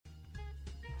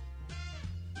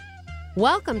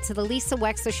Welcome to the Lisa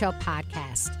Wexler Show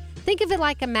podcast. Think of it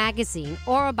like a magazine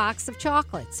or a box of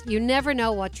chocolates. You never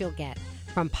know what you'll get.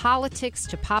 From politics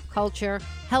to pop culture,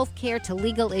 healthcare to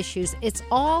legal issues, it's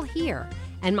all here.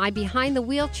 And my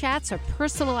behind-the-wheel chats are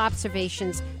personal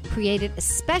observations created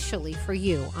especially for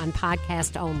you on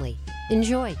podcast only.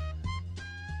 Enjoy.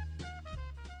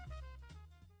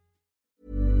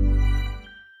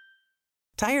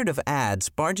 Tired of ads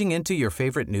barging into your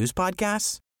favorite news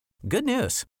podcasts? Good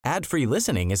news. Ad-free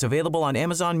listening is available on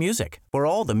Amazon Music for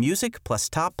all the music plus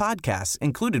top podcasts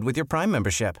included with your Prime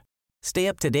membership. Stay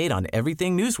up to date on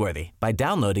everything newsworthy by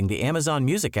downloading the Amazon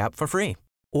Music app for free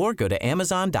or go to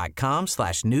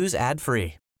amazon.com/news ad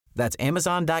free. That's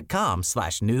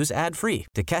amazon.com/news ad free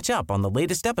to catch up on the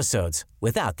latest episodes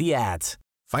without the ads.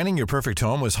 Finding your perfect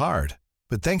home was hard,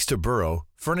 but thanks to Burrow,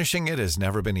 furnishing it has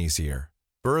never been easier.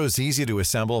 Burrow's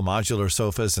easy-to-assemble modular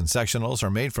sofas and sectionals are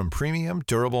made from premium,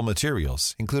 durable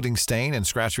materials, including stain and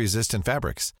scratch-resistant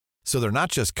fabrics. So they're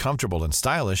not just comfortable and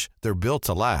stylish, they're built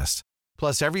to last.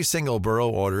 Plus, every single Burrow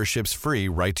order ships free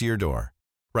right to your door.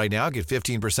 Right now, get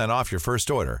 15% off your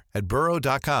first order at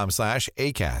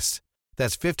burrow.com/ACAST.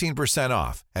 That's 15%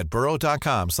 off at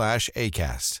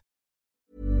burrow.com/ACAST.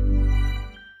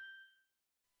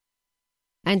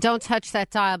 And don't touch that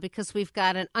dial because we've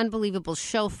got an unbelievable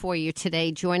show for you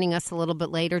today. Joining us a little bit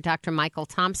later, Dr. Michael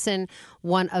Thompson,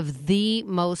 one of the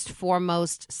most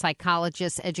foremost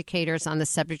psychologists, educators on the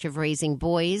subject of raising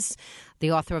boys,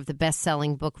 the author of the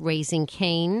best-selling book, Raising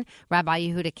Cain. Rabbi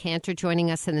Yehuda Kantor joining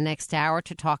us in the next hour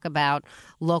to talk about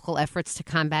local efforts to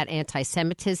combat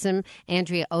anti-Semitism.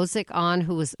 Andrea Ozick on,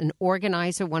 who is an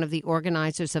organizer, one of the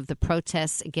organizers of the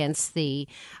protests against the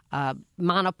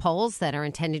monopoles that are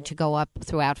intended to go up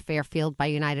throughout Fairfield by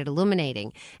United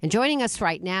Illuminating. And joining us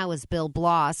right now is Bill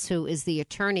Bloss, who is the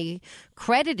attorney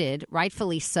credited,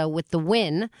 rightfully so, with the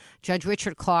win. Judge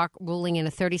Richard Clark ruling in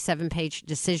a 37-page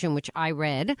decision, which I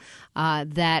read,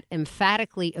 that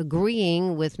emphatically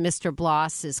agreeing with Mr.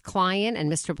 Bloss's client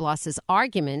and Mr. Bloss's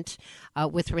argument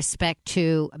with respect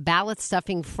to ballot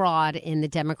stuffing fraud in the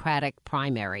Democratic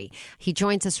primary. He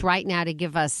joins us right now to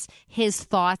give us his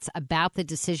thoughts about the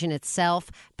decision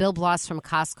itself. Bill Bloss from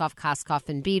Koskoff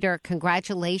and Beater,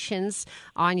 congratulations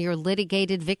on your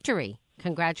litigated victory.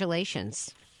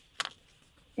 Congratulations.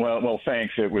 Well,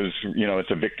 thanks. It was,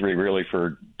 it's a victory really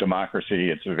for democracy.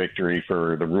 It's a victory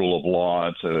for the rule of law.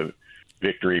 It's a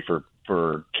victory for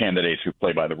candidates who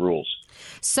play by the rules.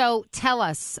 So tell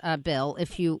us, Bill,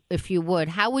 if you would,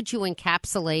 how would you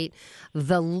encapsulate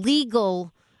the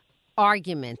legal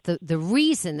argument, the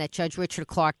reason that Judge Richard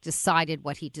Clark decided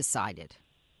what he decided?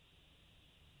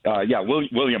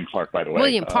 William Clark, by the way.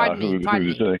 William, pardon me.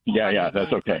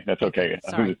 That's okay. That's okay.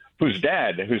 Whose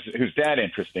dad,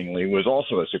 interestingly, was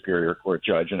also a Superior Court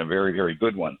judge and a very, very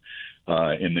good one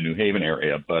in the New Haven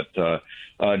area. But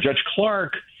Judge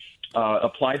Clark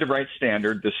applied the right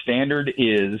standard. The standard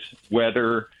is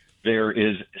whether there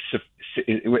is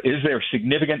there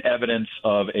significant evidence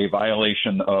of a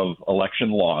violation of election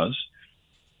laws,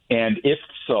 and if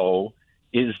so,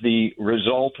 is the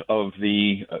result of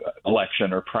the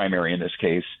election or primary in this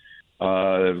case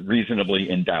reasonably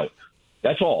in doubt?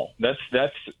 That's all.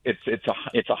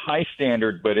 It's a high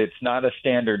standard, but it's not a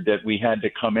standard that we had to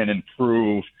come in and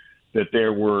prove that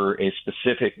there were a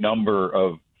specific number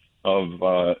of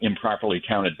improperly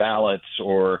counted ballots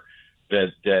or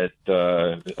that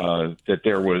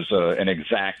there was an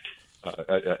exact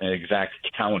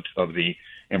count of the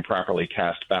improperly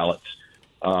cast ballots.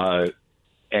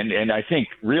 And I think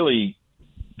really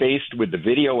faced with the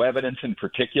video evidence in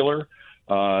particular,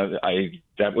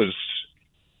 that was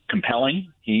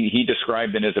compelling. He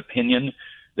described in his opinion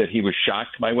that he was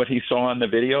shocked by what he saw on the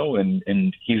video,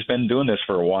 and he's been doing this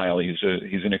for a while. He's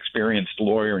an experienced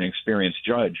lawyer and experienced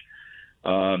judge.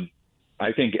 I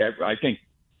think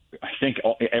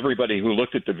everybody who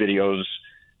looked at the videos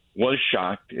was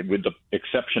shocked, with the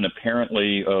exception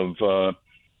apparently of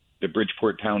the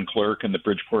Bridgeport town clerk and the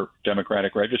Bridgeport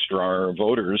Democratic Registrar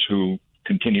voters who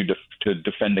continued to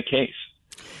defend the case.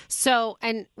 So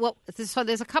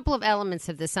there's a couple of elements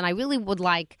of this, and I really would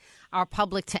like our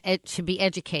public to be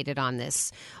educated on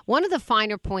this. One of the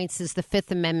finer points is the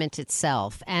Fifth Amendment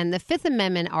itself. And the Fifth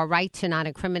Amendment, our right to not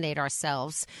incriminate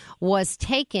ourselves, was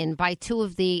taken by two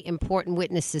of the important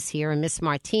witnesses here, Miss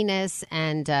Martinez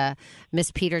and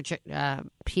Miss Peter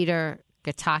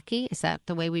Gataki. Is that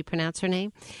the way we pronounce her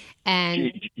name?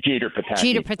 And Jeter Pataki.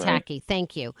 Jeter Pataki, right?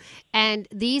 Thank you. And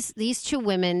these two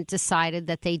women decided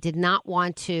that they did not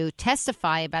want to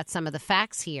testify about some of the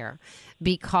facts here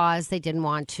because they didn't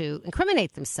want to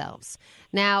incriminate themselves.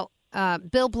 Now,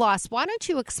 Bill Bloss, why don't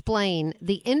you explain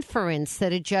the inference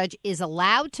that a judge is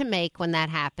allowed to make when that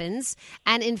happens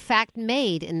and, in fact,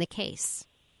 made in the case?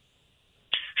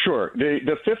 Sure.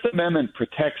 The Fifth Amendment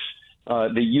protects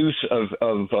the use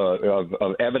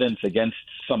of evidence against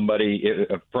somebody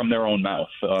from their own mouth,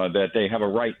 that they have a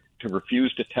right to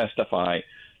refuse to testify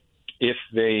if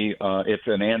a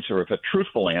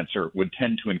truthful answer would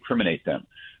tend to incriminate them.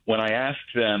 When I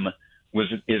asked them,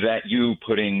 is that you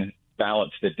putting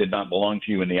ballots that did not belong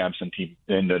to you in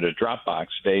the drop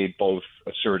box, they both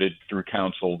asserted through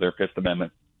counsel their Fifth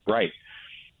Amendment right.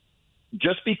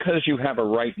 Just because you have a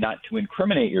right not to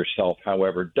incriminate yourself,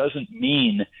 however, doesn't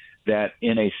mean that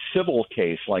in a civil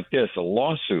case like this, a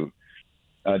lawsuit,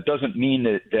 doesn't mean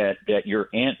that your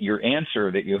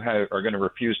answer that you are going to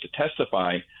refuse to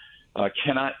testify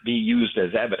cannot be used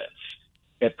as evidence,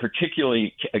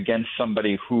 particularly against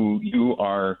somebody who you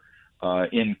are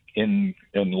in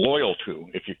loyal to,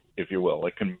 if you will.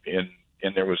 It can,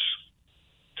 and there was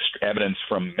evidence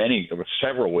from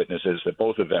several witnesses that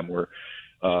both of them were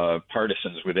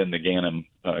partisans within the Ganim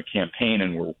campaign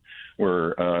and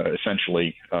were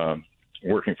essentially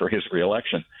working for his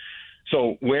reelection.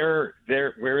 So where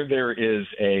there is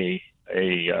a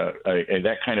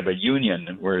that kind of a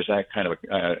union, where is that kind of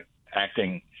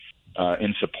acting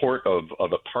in support of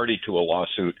a party to a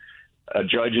lawsuit, a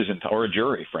judge or a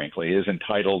jury, frankly, is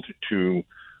entitled to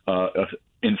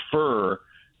infer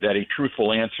that a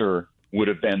truthful answer would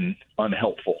have been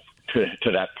unhelpful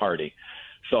to that party.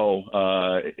 So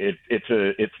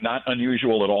it's not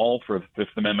unusual at all for the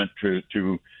Fifth Amendment to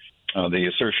the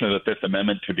assertion of the Fifth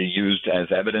Amendment to be used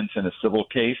as evidence in a civil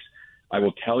case. I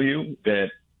will tell you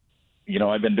that,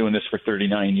 I've been doing this for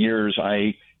 39 years.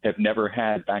 I have never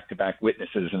had back-to-back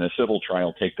witnesses in a civil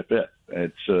trial take the Fifth.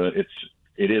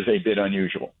 It is a bit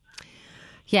unusual.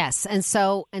 Yes, and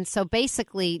so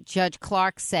basically, Judge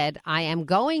Clark said, I am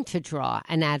going to draw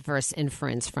an adverse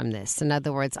inference from this. In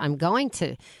other words, I'm going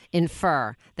to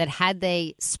infer that had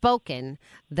they spoken,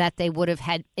 that they would have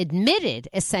had admitted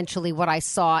essentially what I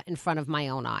saw in front of my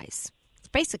own eyes. It's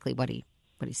basically what he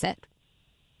said,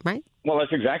 right? Well,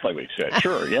 that's exactly what he said.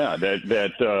 Sure, yeah. And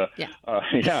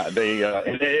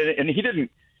he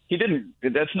didn't.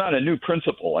 That's not a new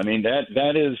principle. I mean, that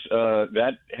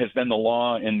has been the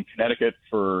law in Connecticut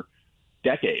for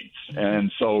decades,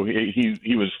 and so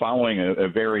he was following a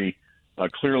very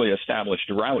clearly established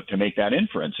route to make that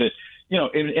inference.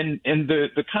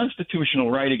 The constitutional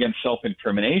right against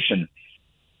self-incrimination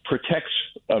protects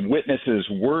a witness's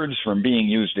words from being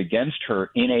used against her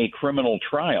in a criminal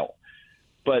trial,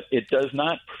 but it does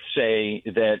not say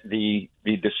that the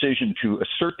decision to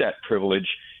assert that privilege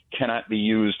cannot be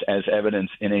used as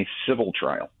evidence in a civil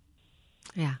trial.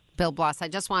 Yeah. Bill Bloss, I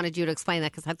just wanted you to explain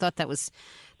that because I thought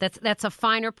that's a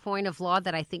finer point of law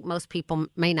that I think most people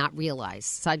may not realize.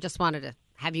 So I just wanted to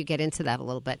have you get into that a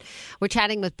little bit. We're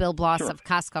chatting with Bill Bloss Sure. of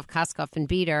Koskoff and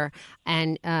Beater,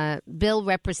 and Bill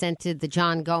represented the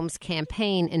John Gomes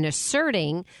campaign in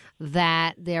asserting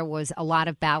that there was a lot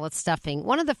of ballot stuffing.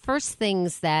 One of the first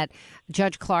things that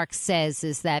Judge Clark says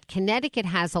is that Connecticut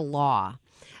has a law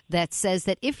that says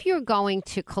that if you're going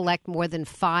to collect more than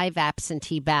 5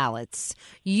 absentee ballots,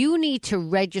 you need to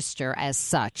register as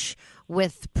such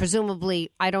with presumably,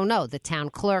 I don't know, the town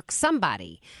clerk,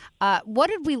 somebody. What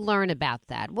did we learn about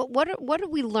that? What did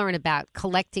we learn about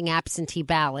collecting absentee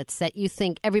ballots that you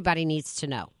think everybody needs to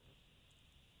know?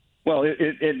 Well,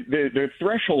 the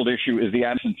threshold issue is the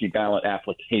absentee ballot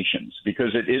applications,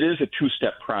 because it is a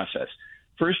two-step process.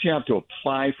 First, you have to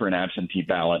apply for an absentee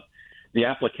ballot. The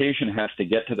application has to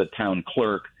get to the town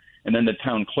clerk, and then the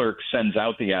town clerk sends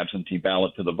out the absentee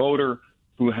ballot to the voter,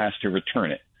 who has to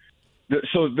return it.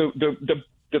 So the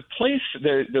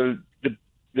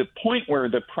point where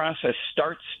the process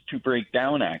starts to break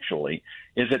down actually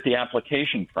is at the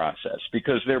application process,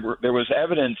 because there was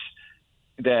evidence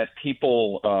that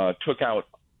people took out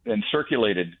and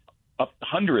circulated up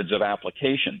hundreds of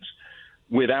applications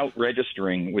without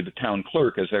registering with the town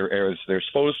clerk as they're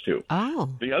supposed to. Oh.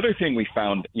 The other thing we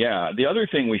found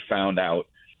out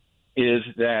is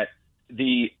that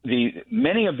the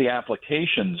many of the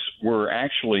applications were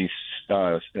actually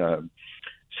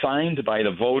signed by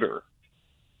the voter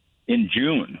in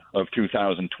June of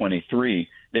 2023.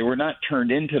 They were not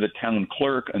turned into the town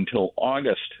clerk until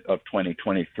August of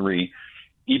 2023,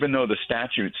 even though the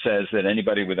statute says that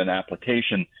anybody with an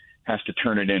application has to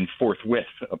turn it in forthwith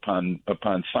upon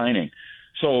signing.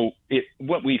 So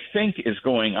what we think is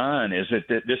going on is that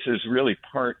this is really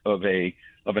part of an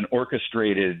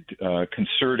orchestrated,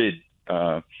 concerted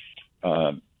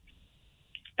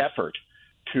effort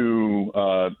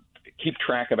to keep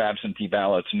track of absentee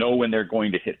ballots, know when they're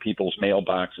going to hit people's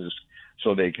mailboxes,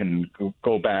 so they can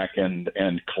go back and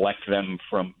collect them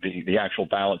from the actual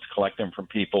ballots, collect them from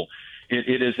people. I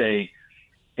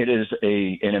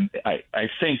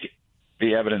think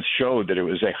the evidence showed that it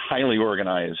was a highly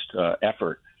organized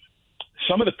effort.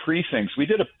 Some of the precincts, we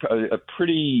did a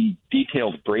pretty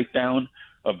detailed breakdown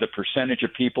of the percentage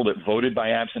of people that voted by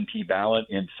absentee ballot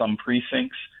in some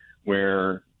precincts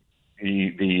where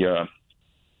the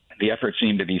effort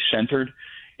seemed to be centered.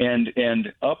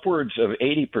 And upwards of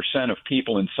 80% of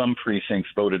people in some precincts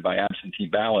voted by absentee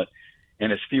ballot,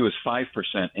 and as few as 5%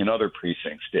 in other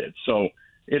precincts did. So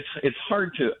it's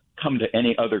hard to come to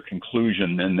any other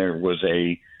conclusion than there was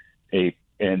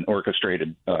an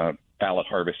orchestrated ballot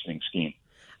harvesting scheme.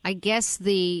 I guess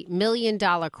the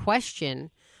million-dollar question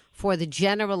for the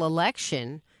general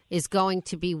election is going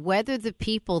to be whether the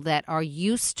people that are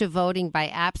used to voting by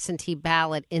absentee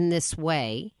ballot in this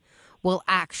way will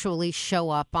actually show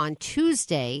up on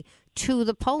Tuesday to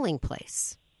the polling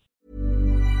place.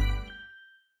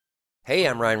 Hey,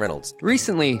 I'm Ryan Reynolds.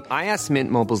 Recently, I asked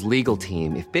Mint Mobile's legal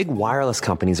team if big wireless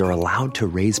companies are allowed to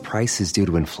raise prices due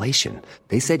to inflation.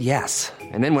 They said yes.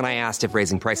 And then when I asked if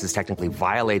raising prices technically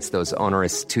violates those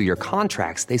onerous two-year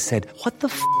contracts, they said, "What the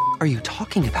f*** are you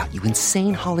talking about, you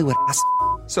insane Hollywood ass?"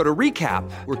 So to recap,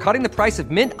 we're cutting the price of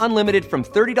Mint Unlimited from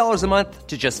 $30 a month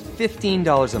to just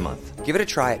 $15 a month. Give it a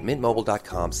try at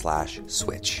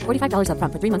mintmobile.com/switch. $45 up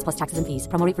front for 3 months plus taxes and fees.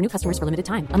 Promo rate for new customers for limited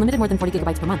time. Unlimited more than 40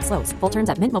 gigabytes per month. Slows full terms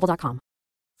at mintmobile.com.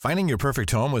 Finding your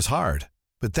perfect home was hard,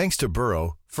 but thanks to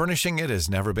Burrow, furnishing it has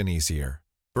never been easier.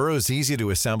 Burrow's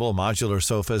easy-to-assemble modular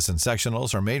sofas and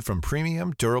sectionals are made from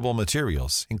premium, durable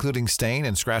materials, including stain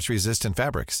and scratch-resistant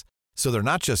fabrics. So they're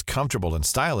not just comfortable and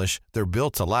stylish, they're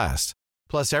built to last.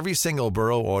 Plus, every single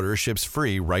Burrow order ships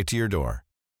free right to your door.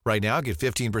 Right now, get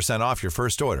 15% off your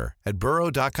first order at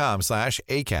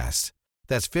burrow.com/ACAST.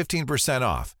 That's 15%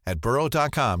 off at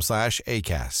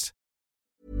burrow.com/ACAST.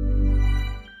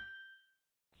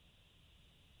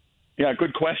 Yeah,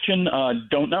 good question.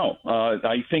 Don't know.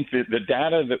 I think that the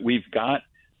data that we've got,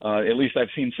 at least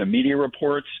I've seen some media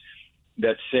reports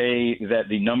that say that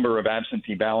the number of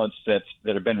absentee ballots that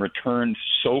have been returned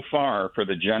so far for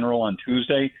the general on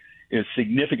Tuesday is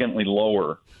significantly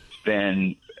lower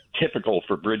than typical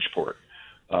for Bridgeport.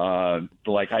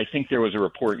 I think there was a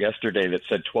report yesterday that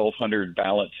said 1,200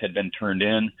 ballots had been turned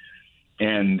in,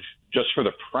 and just for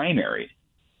the primary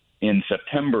in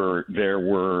September, there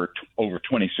were over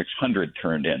 2,600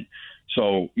 turned in.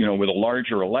 So, with a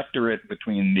larger electorate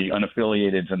between the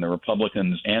unaffiliated and the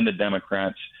Republicans and the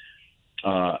Democrats,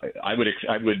 I would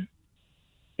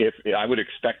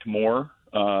expect more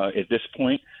at this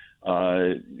point,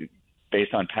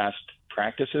 based on past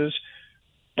practices.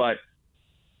 But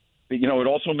it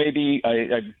also may be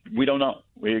we don't know.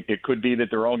 It could be that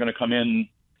they're all going to come in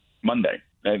Monday.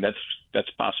 That's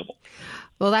possible.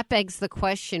 Well, that begs the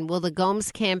question, will the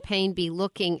Gomes campaign be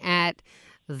looking at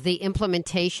the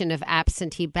implementation of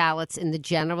absentee ballots in the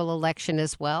general election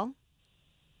as well?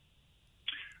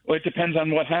 Well, it depends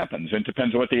on what happens. It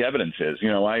depends on what the evidence is.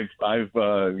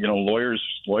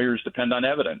 Lawyers depend on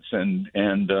evidence. And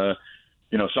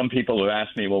some people have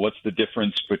asked me, well, what's the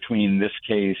difference between this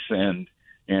case and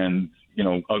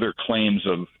other claims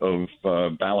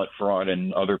of ballot fraud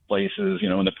in other places, in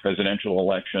the presidential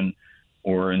election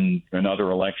or in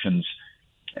other elections.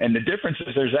 And the difference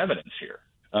is there's evidence here.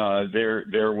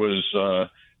 There was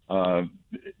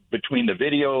between the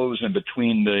videos and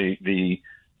between the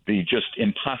just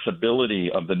impossibility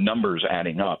of the numbers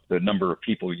adding up, the number of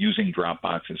people using drop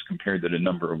boxes compared to the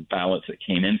number of ballots that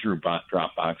came in through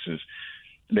drop boxes,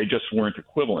 they just weren't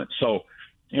equivalent. So,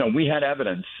 we had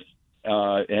evidence,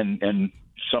 and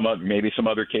maybe some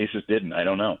other cases didn't. I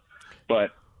don't know.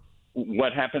 But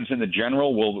what happens in the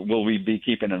general? Will we be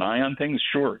keeping an eye on things?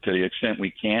 Sure, to the extent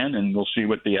we can, and we'll see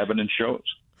what the evidence shows.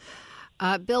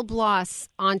 Bill Bloss,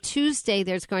 on Tuesday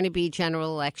there's going to be a general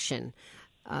election.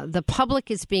 The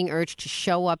public is being urged to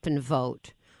show up and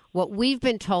vote. What we've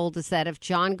been told is that if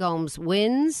John Gomes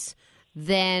wins,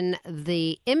 then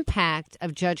the impact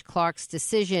of Judge Clark's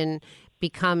decision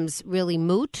becomes really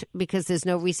moot because there's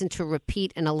no reason to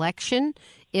repeat an election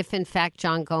if, in fact,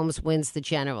 John Gomes wins the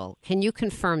general. Can you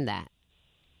confirm that?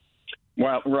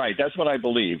 Well, right. That's what I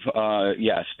believe.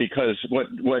 Yes, because what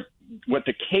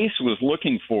the case was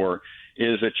looking for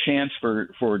is a chance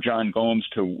for John Gomes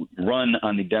to run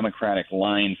on the Democratic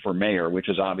line for mayor, which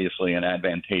is obviously an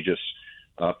advantageous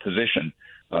position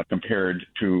compared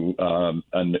to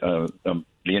the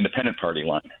independent party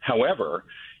line. However,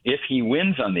 if he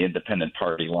wins on the independent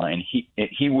party line,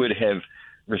 he would have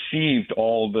received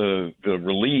all the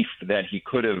relief that he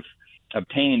could have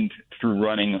obtained through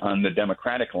running on the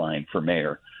Democratic line for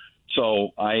mayor. So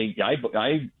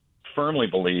I firmly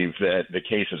believe that the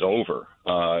case is over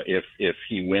if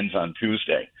he wins on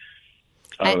Tuesday.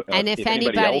 And if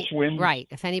anybody else wins, right?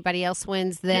 If anybody else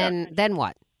wins, then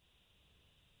what?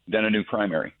 Then a new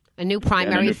primary. A new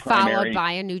primary followed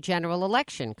by a new general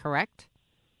election, correct?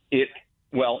 If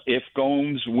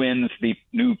Gomes wins a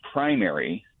new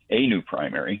primary,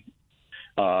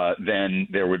 then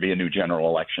there would be a new general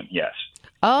election, yes.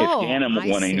 Oh, if Ganim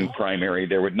won a new primary,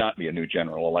 there would not be a new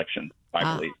general election,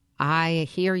 I believe. I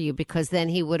hear you, because then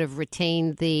he would have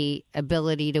retained the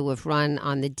ability to have run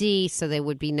on the D, so there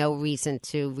would be no reason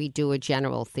to redo a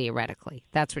general, theoretically.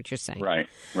 That's what you're saying. Right.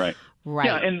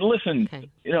 Yeah, and listen,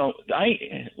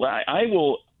 I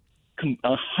will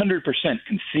 100%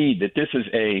 concede that this is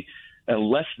a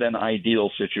less than ideal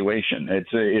situation.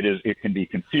 It can be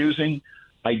confusing.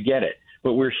 I get it.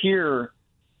 But we're here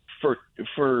for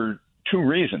two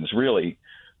reasons, really.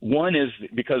 One is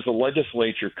because the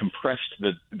legislature compressed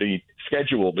the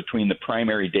schedule between the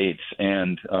primary dates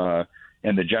and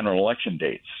the general election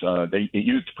dates.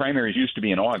 Primaries used to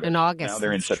be in August. In August, now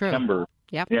they're in September. True.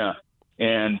 Yep. Yeah,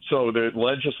 and so the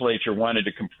legislature wanted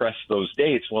to compress those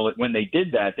dates. Well, when they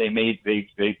did that, they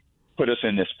put us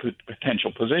in this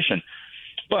potential position.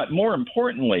 But more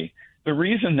importantly, the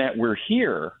reason that we're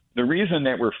here, the reason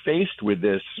that we're faced with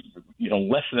this,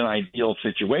 less than ideal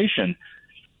situation,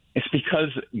 it's because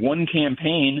one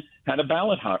campaign had a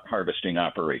ballot harvesting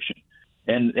operation,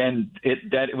 and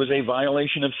it was a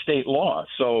violation of state law.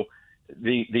 So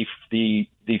the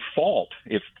fault,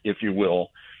 if you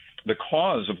will, the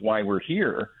cause of why we're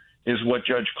here is what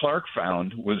Judge Clark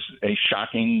found was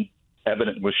shocking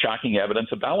evidence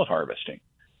of ballot harvesting.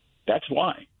 That's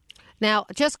why. Now,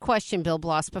 just question, Bill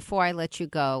Bloss, before I let you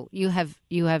go. You have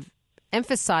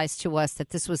emphasized to us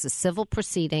that this was a civil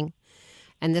proceeding,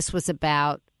 and this was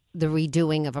about the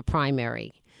redoing of a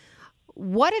primary.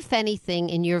 What, if anything,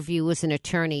 in your view as an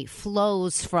attorney,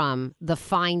 flows from the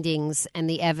findings and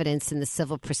the evidence in the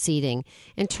civil proceeding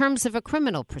in terms of a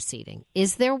criminal proceeding?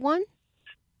 Is there one?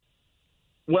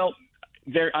 Well,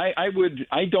 I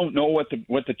don't know what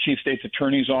the Chief State's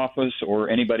Attorney's Office or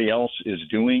anybody else is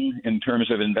doing in terms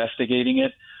of investigating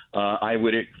it. I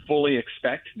would fully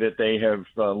expect that they have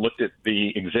looked at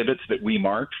the exhibits that we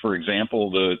marked. For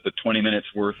example, the 20 minutes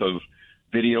worth of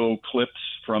video clips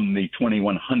from the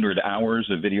 2,100 hours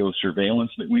of video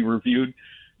surveillance that we reviewed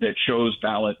that shows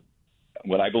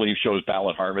what I believe shows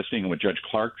ballot harvesting, and what Judge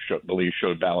Clark believes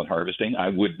showed ballot harvesting. I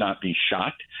would not be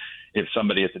shocked if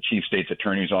somebody at the Chief State's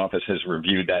Attorney's Office has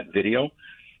reviewed that video.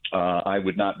 I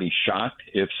would not be shocked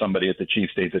if somebody at the Chief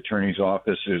State's Attorney's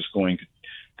Office is going to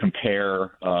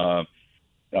compare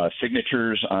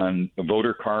signatures on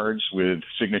voter cards with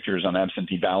signatures on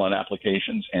absentee ballot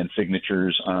applications and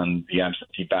signatures on the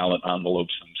absentee ballot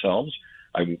envelopes themselves.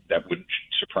 That wouldn't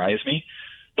surprise me.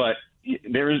 But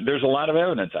there's a lot of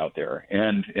evidence out there,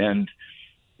 and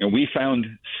we found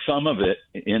some of it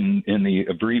in the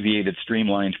abbreviated,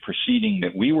 streamlined proceeding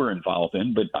that we were involved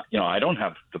in. But I don't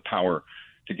have the power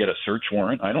to get a search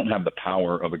warrant. I don't have the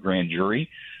power of a grand jury.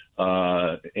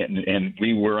 And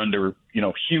we were under,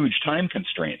 huge time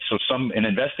constraints. So an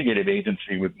investigative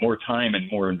agency with more time and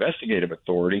more investigative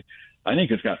authority, I think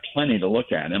has got plenty to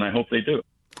look at, and I hope they do.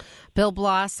 Bill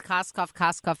Bloss,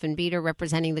 Koskoff, and Beater,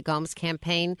 representing the Gomes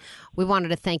campaign. We wanted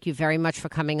to thank you very much for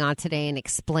coming on today and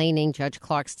explaining Judge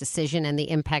Clark's decision and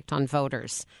the impact on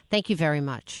voters. Thank you very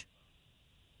much.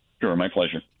 Sure, my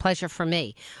pleasure. Pleasure for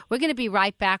me. We're going to be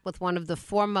right back with one of the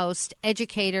foremost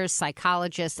educators,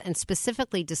 psychologists, and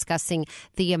specifically discussing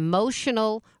the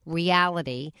emotional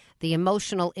reality, the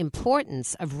emotional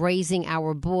importance of raising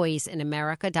our boys in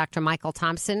America. Dr. Michael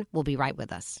Thompson will be right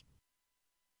with us.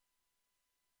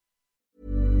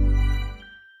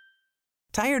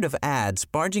 Tired of ads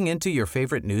barging into your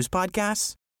favorite news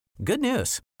podcasts? Good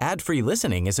news. Ad-free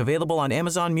listening is available on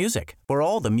Amazon Music for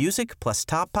all the music plus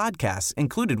top podcasts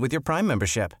included with your Prime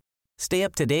membership. Stay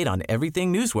up to date on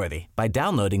everything newsworthy by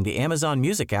downloading the Amazon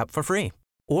Music app for free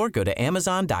or go to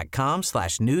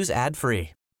amazon.com/news ad free.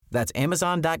 That's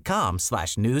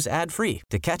amazon.com/news ad free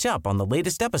to catch up on the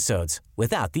latest episodes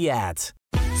without the ads.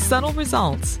 Subtle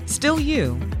results, still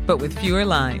you, but with fewer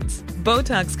lines.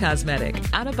 Botox Cosmetic,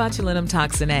 onabotulinum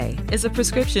toxin A, is a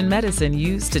prescription medicine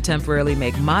used to temporarily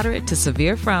make moderate to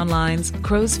severe frown lines,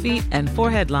 crow's feet, and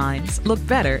forehead lines look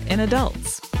better in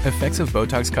adults. Effects of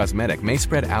Botox Cosmetic may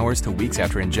spread hours to weeks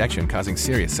after injection, causing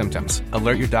serious symptoms.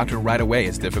 Alert your doctor right away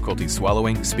as difficulty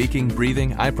swallowing, speaking,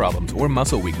 breathing, eye problems, or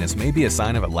muscle weakness may be a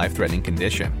sign of a life-threatening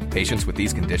condition. Patients with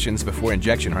these conditions before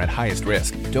injection are at highest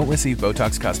risk. Don't receive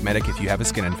Botox Cosmetic if you have a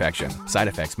skin infection. Side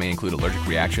effects may include allergic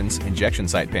reactions, injection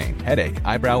site pain, headache,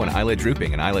 eyebrow and eyelid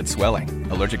drooping, and eyelid swelling.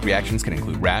 Allergic reactions can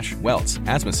include rash, welts,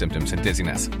 asthma symptoms, and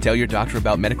dizziness. Tell your doctor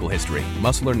about medical history,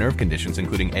 muscle or nerve conditions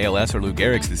including ALS or Lou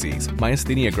Gehrig's disease,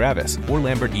 myasthenia gravis, or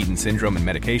Lambert-Eaton syndrome, and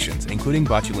medications, including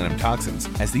botulinum toxins,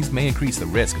 as these may increase the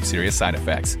risk of serious side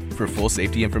effects. For full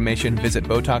safety information, visit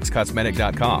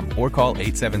BotoxCosmetic.com or call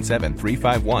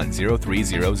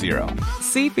 877-351-0300.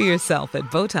 See for yourself at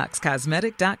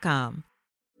BotoxCosmetic.com.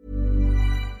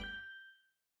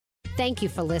 Thank you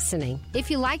for listening. If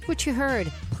you liked what you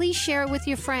heard, please share it with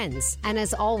your friends. And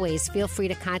as always, feel free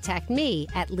to contact me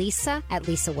at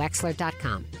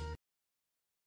Lisa@lisawexler.com.